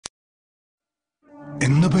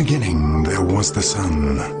In the beginning there was the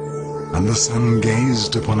sun, and the sun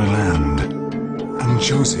gazed upon a land, and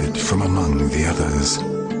chose it from among the others.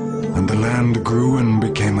 And the land grew and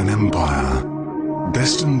became an empire,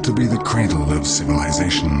 destined to be the cradle of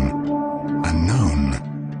civilization, and known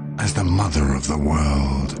as the mother of the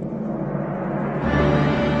world.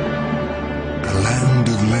 A land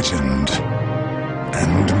of legend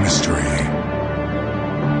and mystery.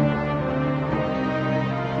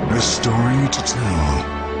 A story to tell.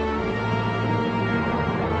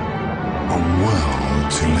 A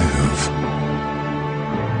world to live.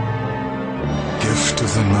 Gift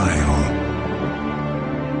of the Nile.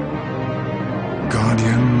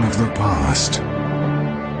 Guardian of the past.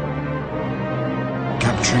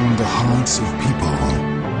 Capturing the hearts of people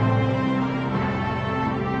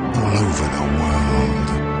all over the world.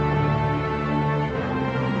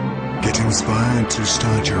 Get inspired to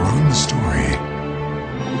start your own story,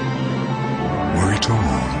 where it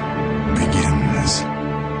all begins.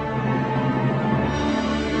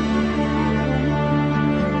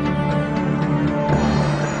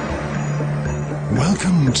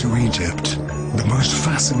 Welcome to Egypt, the most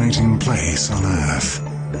fascinating place on earth.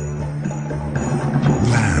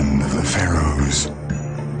 Land of the pharaohs.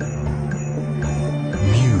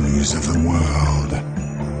 Muse of the world.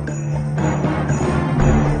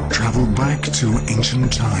 Travel back to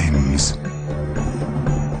ancient times.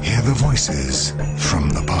 Hear the voices from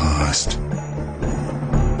the past.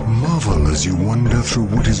 Marvel as you wander through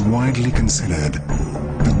what is widely considered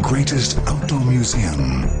the greatest outdoor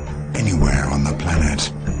museum anywhere on the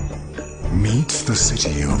planet. Meet the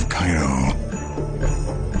city of Cairo,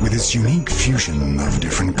 with its unique fusion of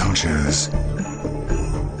different cultures.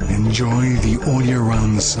 Enjoy the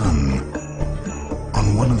all-year-round sun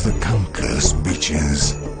on one of the countless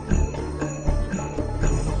beaches.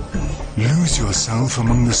 Lose yourself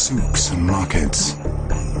among the souks and markets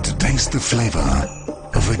to taste the flavor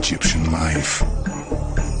of Egyptian life.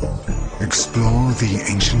 Explore the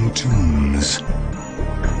ancient tombs.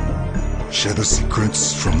 Share the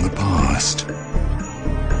secrets from the past.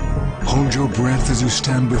 Hold your breath as you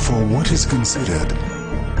stand before what is considered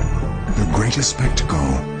the greatest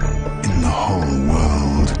spectacle in the whole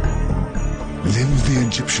world. Live the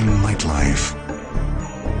Egyptian nightlife.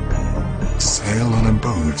 Sail on a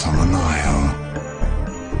boat on the Nile.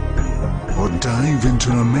 Or dive into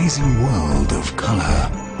an amazing world of color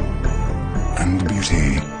and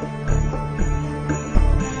beauty.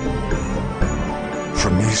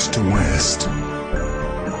 From east to west,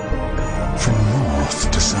 from north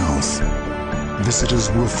to south, visitors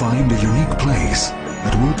will find a unique place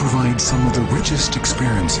that will provide some of the richest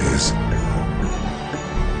experiences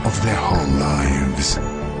of their whole lives.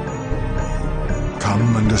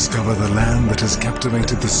 Come and discover the land that has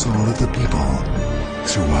captivated the soul of the people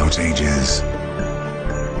throughout ages.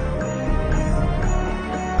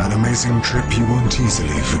 An amazing trip you won't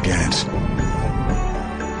easily forget.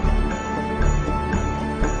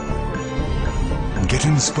 Get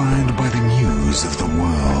inspired by the news of the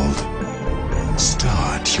world.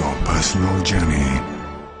 Start your personal journey,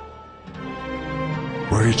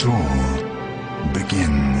 where it all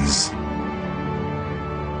begins.